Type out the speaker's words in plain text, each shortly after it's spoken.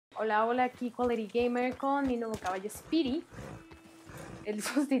Hola, hola, aquí Quality Gamer con mi nuevo caballo Speedy, el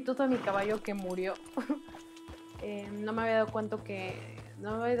sustituto de mi caballo que murió. No me había dado cuenta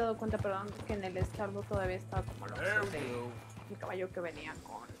perdón, que en el establo todavía estaba como lo de mi caballo que venía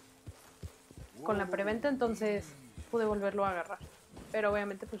con la preventa, entonces pude volverlo a agarrar, pero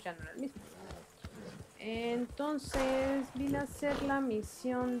obviamente pues ya no era el mismo. Entonces vine a hacer la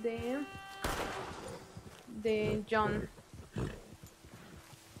misión de John.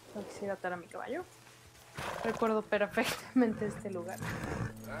 No quisiera atar a mi caballo. Recuerdo perfectamente este lugar.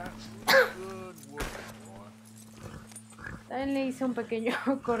 También le hice un pequeño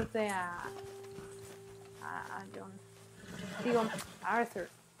corte a John. Digo, Arthur.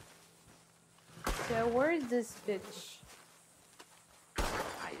 So, where is this bitch?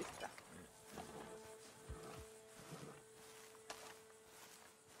 Ahí está.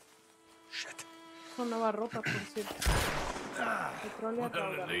 Shit. Con nueva ropa, por cierto.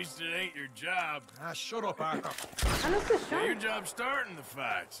 Well, at least it ain't your job. Shut up, Arthur. No es que es Your John. job's starting the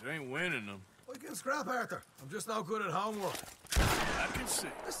fights. It ain't winning them. I can scrap, Arthur. I'm just not good at homework. I can see.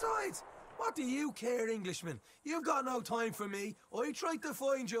 Besides, what do you care, Englishman? You've got no time for me. I tried to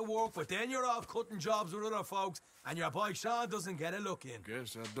find you work, but then you're off cutting jobs with other folks, and your boy Sean doesn't get a look in.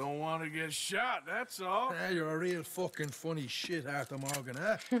 Guess I don't want to get shot, that's all. You're a real fucking funny shit, Arthur Morgan,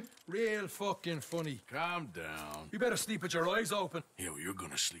 eh? Real fucking funny. Calm down. You better sleep with your eyes open. Yeah, well, you're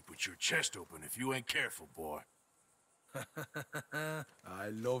gonna sleep with your chest open if you ain't careful, boy. I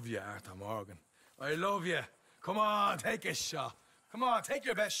love you, Arthur Morgan. I love you. Come on, take a shot. Come on, take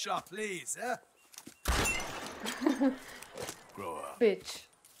your best shot, please, eh? Grow up. Bitch.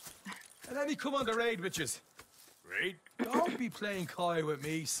 And let me come on the raid, bitches. Raid? Don't be playing coy with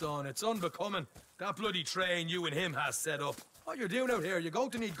me, son. It's unbecoming. That bloody train you and him has set up. What you're doing out here, you're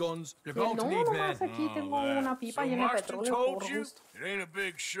going to need guns, you're going to No, need men. nomás aquí tengo una pipa So llena de Martson petróleo told por you? gusto. It ain't a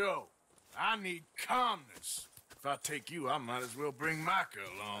big show. I need calmness. If I take you, I might as well bring Micah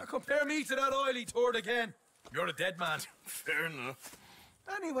along. Compare me to that oily turd again. You're a dead man. Fair enough.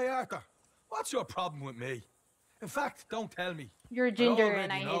 Anyway, Arthur, what's your problem with me? In fact, don't tell me. You're ginger already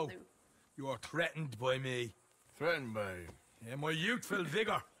and I know. hate you. You are threatened by me. Threatened by you. Yeah, my youthful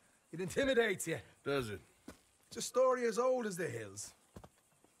vigor. It intimidates you. Does it? It's a story as old as the hills.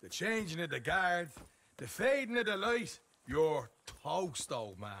 The changing of the guard, the fading of the light. You're toast,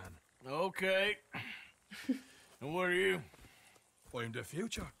 old man. Okay. And what are you? I'm the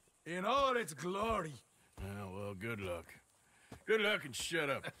future, in all its glory. Well, good luck. Good luck and shut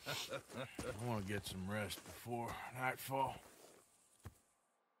up. I want to get some rest before nightfall.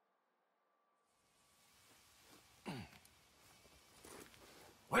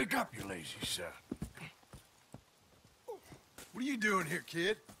 Wake up, you lazy son. What are you doing here,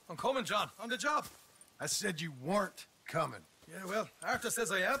 kid? I'm coming, John. On the job. I said you weren't coming. Yeah, well, Arthur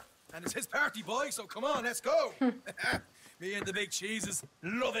says I am. And it's his party, boy, so come on, let's go. Me and the big cheeses.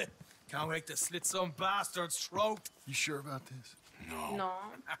 Love it. Can't wait to slit some bastard's throat. You sure about this? No. No,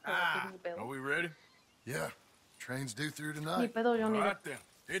 pero pues, ni Are pedo. we ready? Yeah. Train's due through Ni tonight. pedo, yo All ni de... right then.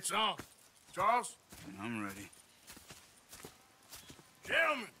 It's on. Charles? I'm ready.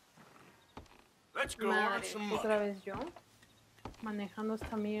 Gentlemen, let's go earn Madre, some money. otra vez yo manejando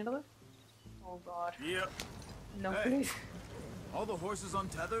esta mierda. Oh god. Yep. No, Hey. please. All the horses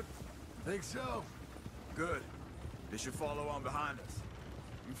untethered? Think so? Good. They should follow on behind us.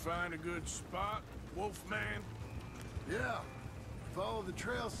 You find a good spot, Wolfman? Yeah. Follow the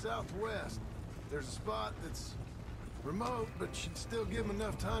trail southwest. There's a spot that's remote, but should still give them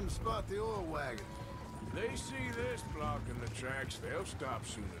enough time to spot the oil wagon. They see this blocking the tracks, they'll stop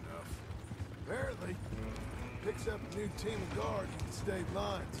soon enough. Apparently, picks up a new team of guards at the state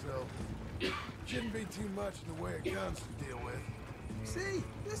line, so shouldn't be too much in the way of guns to deal with. See,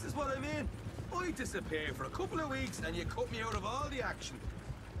 this is what I mean. I disappear for a couple of weeks and you cut me out of all the action.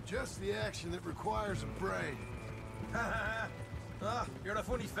 Just the action that requires a brain. You're a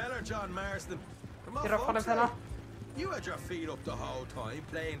funny fella, John Marston. Come on, You're a funny folks, fella. You had your feet up the whole time,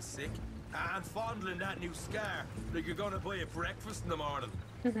 playing sick, and fondling that new scar like you're gonna buy a breakfast in the morning.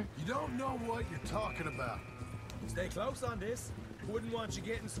 You don't know what you're talking about. Stay close on this. Wouldn't want you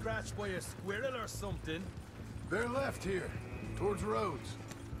getting scratched by a squirrel or something. They're left here, towards Rhodes.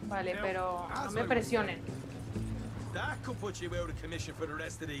 Vale, pero no me presionen. That could put you out of commission for the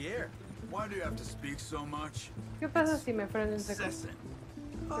rest of the year. Why do you have to speak so much? ¿Qué pasa si me freno un segundo? Incessant.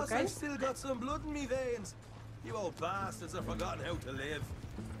 Cause Okay. I've still got some blood in me veins. You old bastards have forgotten how to live.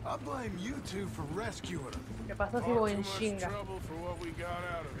 I blame you two for rescuing them. ¿Qué pasa si Far voy too en much chinga? trouble for what we got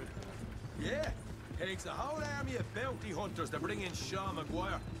out of it. Yeah, takes a whole army of bounty hunters to bring in Sean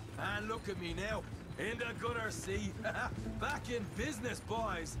McGuire. And look at me now, In the gutter seat. Back in business,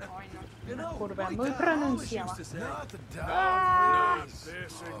 boys. Ay, no. You Una know, curva like muy that always pronunciada. used to say. Not the Not dog, please.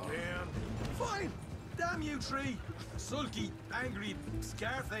 this again. Fine. Damn you three. Sulky, angry,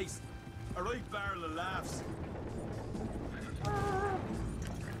 scarface. A right barrel of laughs.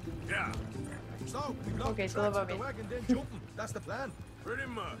 Yeah, So, we got Okay, the todo tracks va with the bien. wagon, then jumping. That's the plan. pretty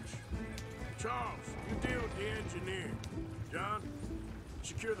much. Charles, you deal with the engineer. John,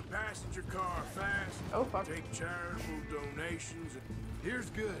 secure the passenger car fast. Oh, fuck. Take charitable donations. And Here's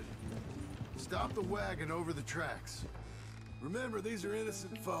good. Stop the wagon over the tracks. Remember, these are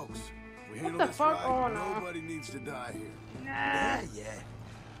innocent folks. We handle the this fuck? right, Oh, no. nobody needs to die here. Yeah, yeah.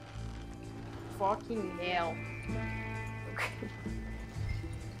 Fucking hell. Okay.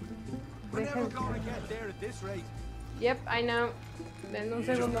 We're never gonna get there at this rate. Yep, I know. Den un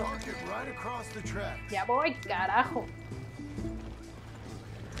Just segundo. park it right across the tracks. Ya voy, carajo.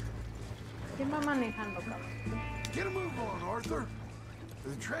 ¿Quién va manejando, cabrón? Get a move on, Arthur.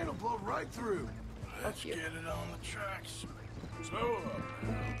 The train will blow right through. let's you. get it on the tracks. Slow up.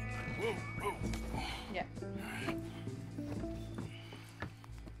 Whoa, whoa. Ya.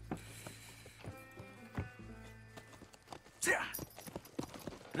 Yeah.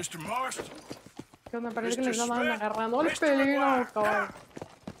 Mr. Marston, Que me parece que Mr. le estaban Smith, agarrando el Mr. peligro, McGuire, cabrón.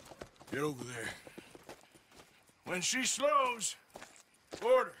 get over there. When she slows,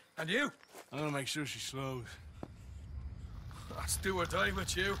 order. And you? I'm gonna make sure she slows. Let's do or die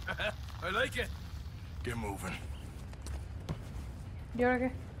with you. I like it. Get moving. ¿Y ahora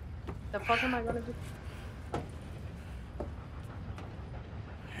qué? The fuck am I gonna do?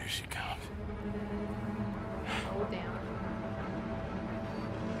 Here she comes. Oh, damn.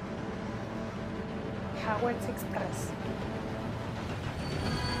 Howard's Express.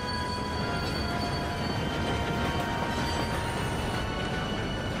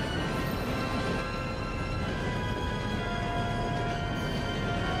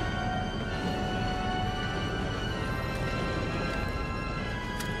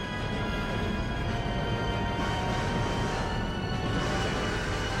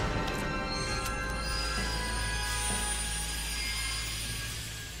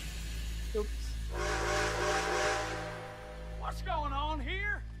 Oops. What's going on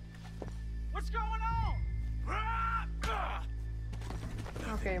here? What's going on?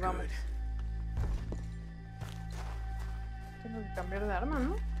 Ok, vamos. Tengo que cambiar de arma,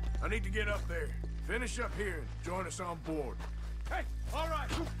 ¿no? I need to get up there. Finish up here and join us on board. Hey, all right.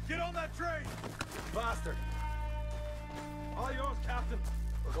 Get on that train. Faster. All yours, Captain.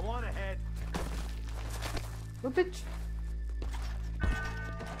 We'll go on ahead. Oh, bitch.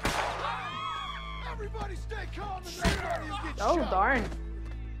 Everybody stay calm and nobody will get Oh, shot. darn.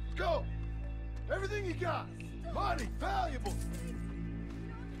 Go. Everything you got. Money, valuable.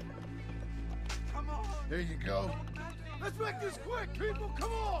 Come on. There you go. Let's make this quick, people.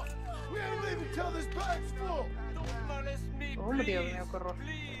 Come on. We ain't leaving till this bag's full. Don't molest me, Oh, Dios mío, qué horror.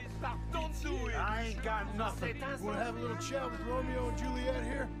 Please, stop. Don't do it. I ain't got nothing. Want to have a little chat with Romeo and Juliet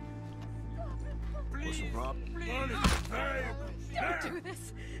here? What's the problem? Money, hey, Don't do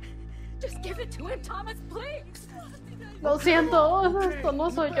this. Just give it to him, Thomas, please. Lo siento, esto no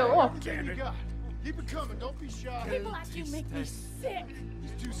soy yo. Everything you got. Keep it coming. Don't be shy. People like you make me sick.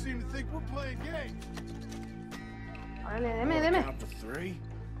 These two seem to think we're playing games. Órale, deme. Count to 3.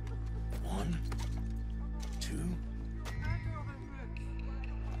 1, 2.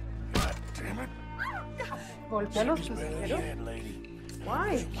 God damn it. Golpea a los She's better than pasajeros. that, lady.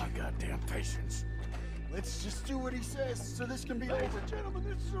 Why? My goddamn patience. Let's just do what he says so this can be over. Ladies and gentlemen,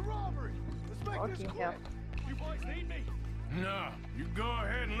 this is a robbery. Let's make this Fucking quick. hell. You boys need me. No, you go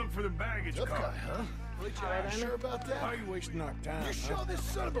ahead and look for the baggage Tough car. guy, huh? A ver, Sure dame. about Why are that? you wasting our time? You show this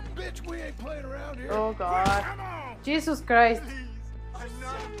son of a bitch we ain't playing around here. Oh, God. Come on! Jesus Christ. I'm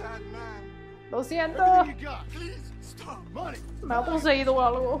not that man. Lo siento. Everything you got. Please stop. Money. Me ha poseído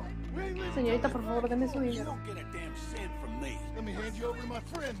algo. We ain't leaving. Señorita, por favor, deme su You dinero. don't get a damn cent from me. Let me hand you over to my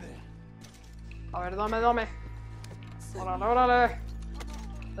friend then. A ver, dame. Órale.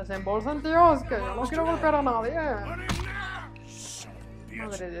 Desembolsen, tíos, que yo no quiero golpear a nadie. Money now! Son of a bitch.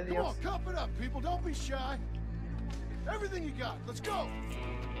 Madre de Come Dios. on, cup it up, people. Don't be shy. Everything you got. Let's go.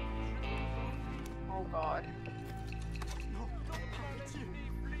 Oh, God.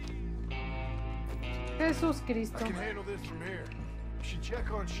 Jesús I Cristo. can handle this from here. You should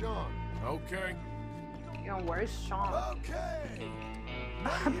check on Sean. Okay. Yo, where's Sean? Okay.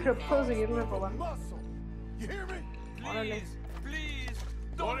 Pero puedo seguirle robando. Muscle. You hear me? Órale. Please,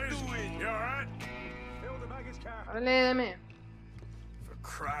 What don't is do it? it. You alright? Fill the baggage car. Órale, dame. For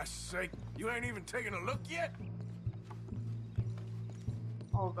Christ's sake, you ain't even taken a look yet?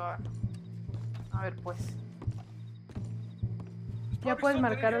 Oh, God. A A ver, pues. Ya puedes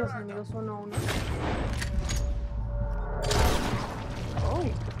marcar a los enemigos uno a uno. Oh.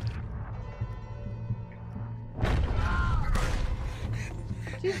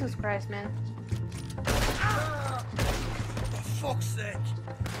 Jesus Christ, man. For fuck's sake.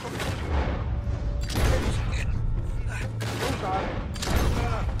 Oh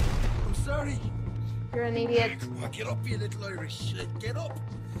god. I'm sorry. You're an idiot. Come on, get up, you little Irish shit. Get up.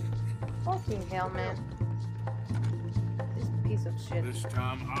 Fucking hell, man. This piece of shit. This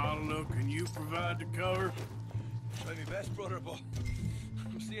time I'll look and you provide the cover. Try my best, brother, but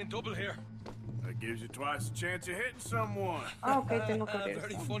I'm seeing double here. That gives you twice the chance of hitting someone. Ah, ok, tengo que abrir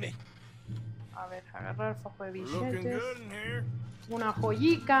Very esto. funny. A ver, agarrar fajo de Looking billetes. good in here. Una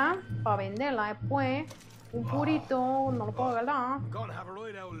joyica para venderla después. Un purito, no lo puedo ganar. I'm gonna have a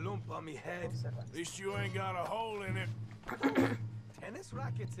right out lump on me head. At least you ain't got a hole in it. Tennis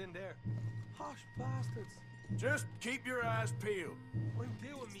rackets in there. Posh bastards. Just keep your eyes peeled. I'm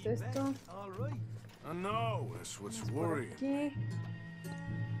doing me ¿Es best. esto? All right. I know, that's what's Por worrying. aquí.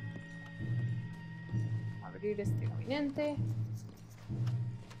 Abrir este gabinete.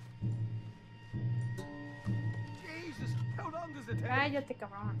 Jesus, how long does it take? Cállate,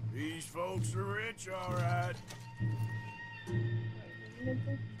 cabrón. These folks are rich, all right.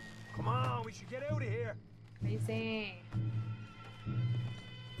 Gabinete. Come on, we should get out of here. Dice.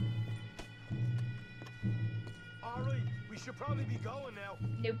 All right, we should probably be going now.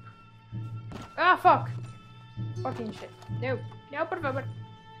 Nope. Ah, fuck. Fucking shit. No. No, por favor.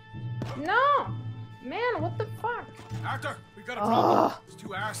 No! Man, what the fuck? Arthur, we got a Ugh. problem. There's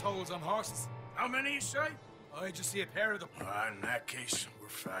two assholes on horses. How many you say? I just see a pair of them. All right, in that case, we're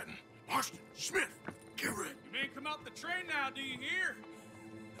fighting. Marston, Smith, get ready. You men come out the train now, do you hear?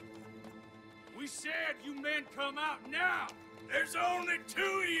 We said you men come out now. There's only two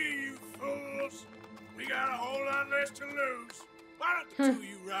of you fools. We got a whole lot less to lose. Why don't the two of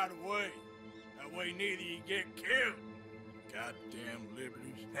you ride away? That way neither of you get killed. Goddamn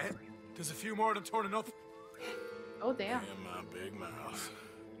liberties. Eh? There's a few more of them turning up. Oh, damn. In my big mouth.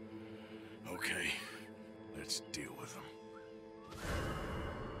 Okay, let's deal with them.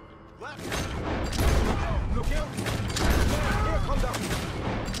 Left. Look out. Here, come down.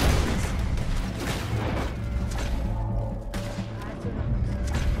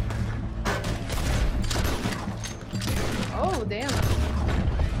 Oh, damn.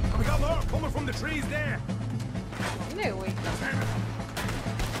 And we got more coming from the trees there. ¿Dónde, güey?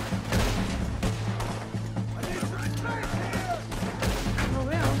 I need some space here. No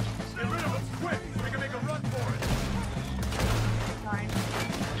veo. Get rid of them quick. We can make a run for it. Fine.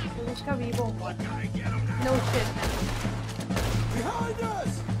 Se busca vivo. No shit, man. Behind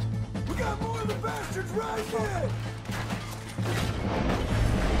us! We got more of the bastards right here!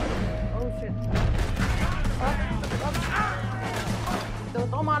 Oh shit. Debo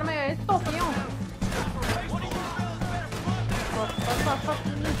tomarme esto, tío. Fuck.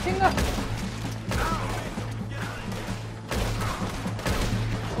 Chinga.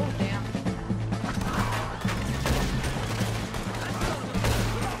 Oh, damn.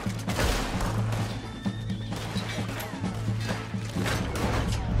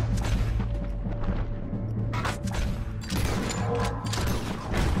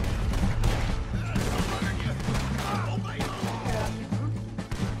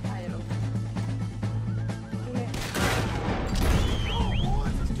 Ay, el otro. Dile.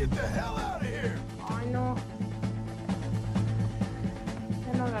 Let's get the hell out of here! Ay, no.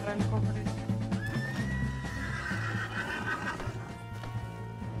 Ya no agarré el cofre.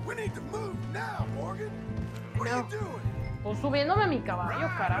 We need to move now, Morgan! What are No. you doing? Estoy subiéndome a mi caballo,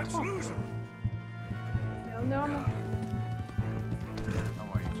 Let's carajo. lose them. ¿De dónde vamos?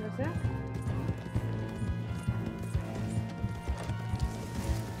 ¿Dónde sea?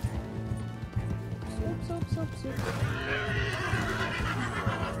 Sup.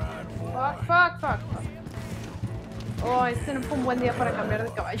 Fuck. Oh, este no fue un buen día para cambiar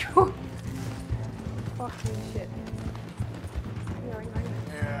de caballo. Fucking shit. Venga.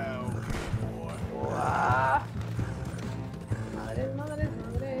 Yeah, okay, boy. Uah. Madres.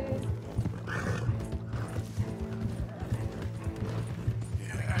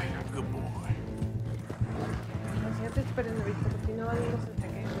 Yeah, good boy. Así ya te esperes, Víctor, porque no valen los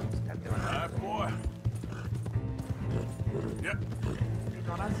entregues a buscarte. All right, boy. Yep.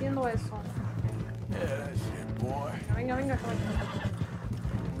 No ahora haciendo eso. Yeah, that's it, boy. Venga, caballo.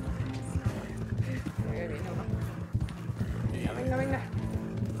 Viene uno. Venga. Venga.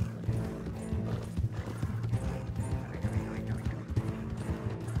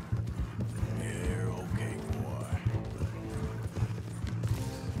 You're okay, boy.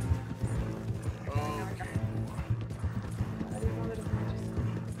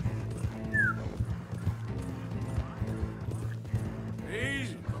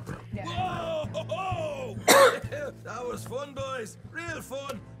 That was fun, boys. Real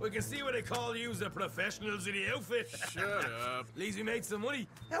fun. We can see what they call you the professionals in the outfit. Shut up. At least we made some money.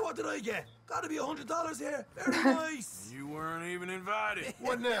 Now, what did I get? Gotta be $100 here. Very nice. You weren't even invited.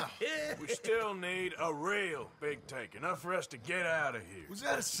 What now? We still need a real big take. Enough for us to get out of here. Was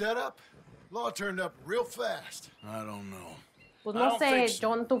that a setup? Law turned up real fast. I don't know. Pues I no don't sé, think so.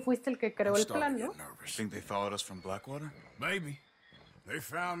 John, tú fuiste el que creó I'm el starting plan, to ¿no? get nervous. Think they followed us from Blackwater? Maybe. They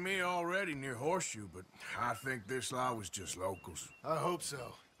found me already near Horseshoe, but I think this lot was just locals. I hope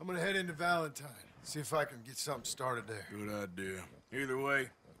so. I'm gonna head into Valentine. See if I can get something started there. Good idea. Either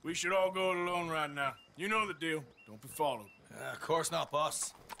way, we should all go it alone right now. You know the deal. Don't be followed. Of course not,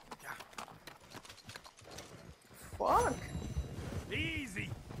 boss. Fuck.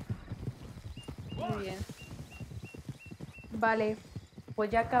 Easy. Muy bien. Vale, pues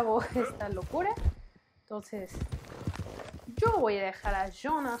ya acabó esta locura. Entonces, yo voy a dejar a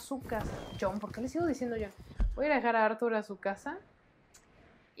John a su casa. John, ¿por qué le sigo diciendo John? Voy a dejar a Arthur a su casa.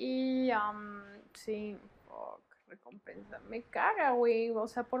 Y, sí, fuck, recompensa. Me caga, güey. O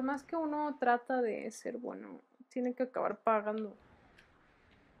sea, por más que uno trata de ser bueno, tiene que acabar pagando.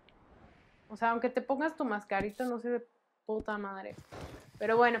 O sea, aunque te pongas tu mascarita, no sé de puta madre.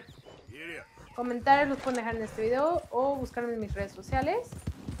 Pero bueno. Comentarios los pueden dejar en este video o buscarme en mis redes sociales.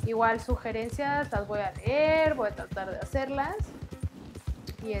 Igual sugerencias las voy a leer, voy a tratar de hacerlas.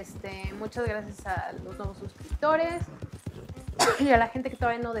 Y muchas gracias a los nuevos suscriptores y a la gente que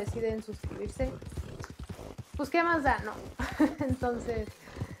todavía no decide en suscribirse. Pues qué más da, ¿no? Entonces,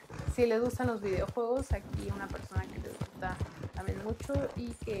 si les gustan los videojuegos, aquí una persona que les gusta también mucho y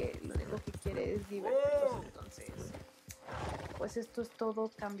que lo único que quiere es divertirse. Entonces, pues esto es todo,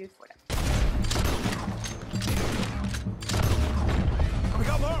 cambio y fuera. We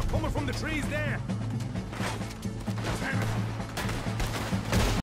got more coming from the trees there.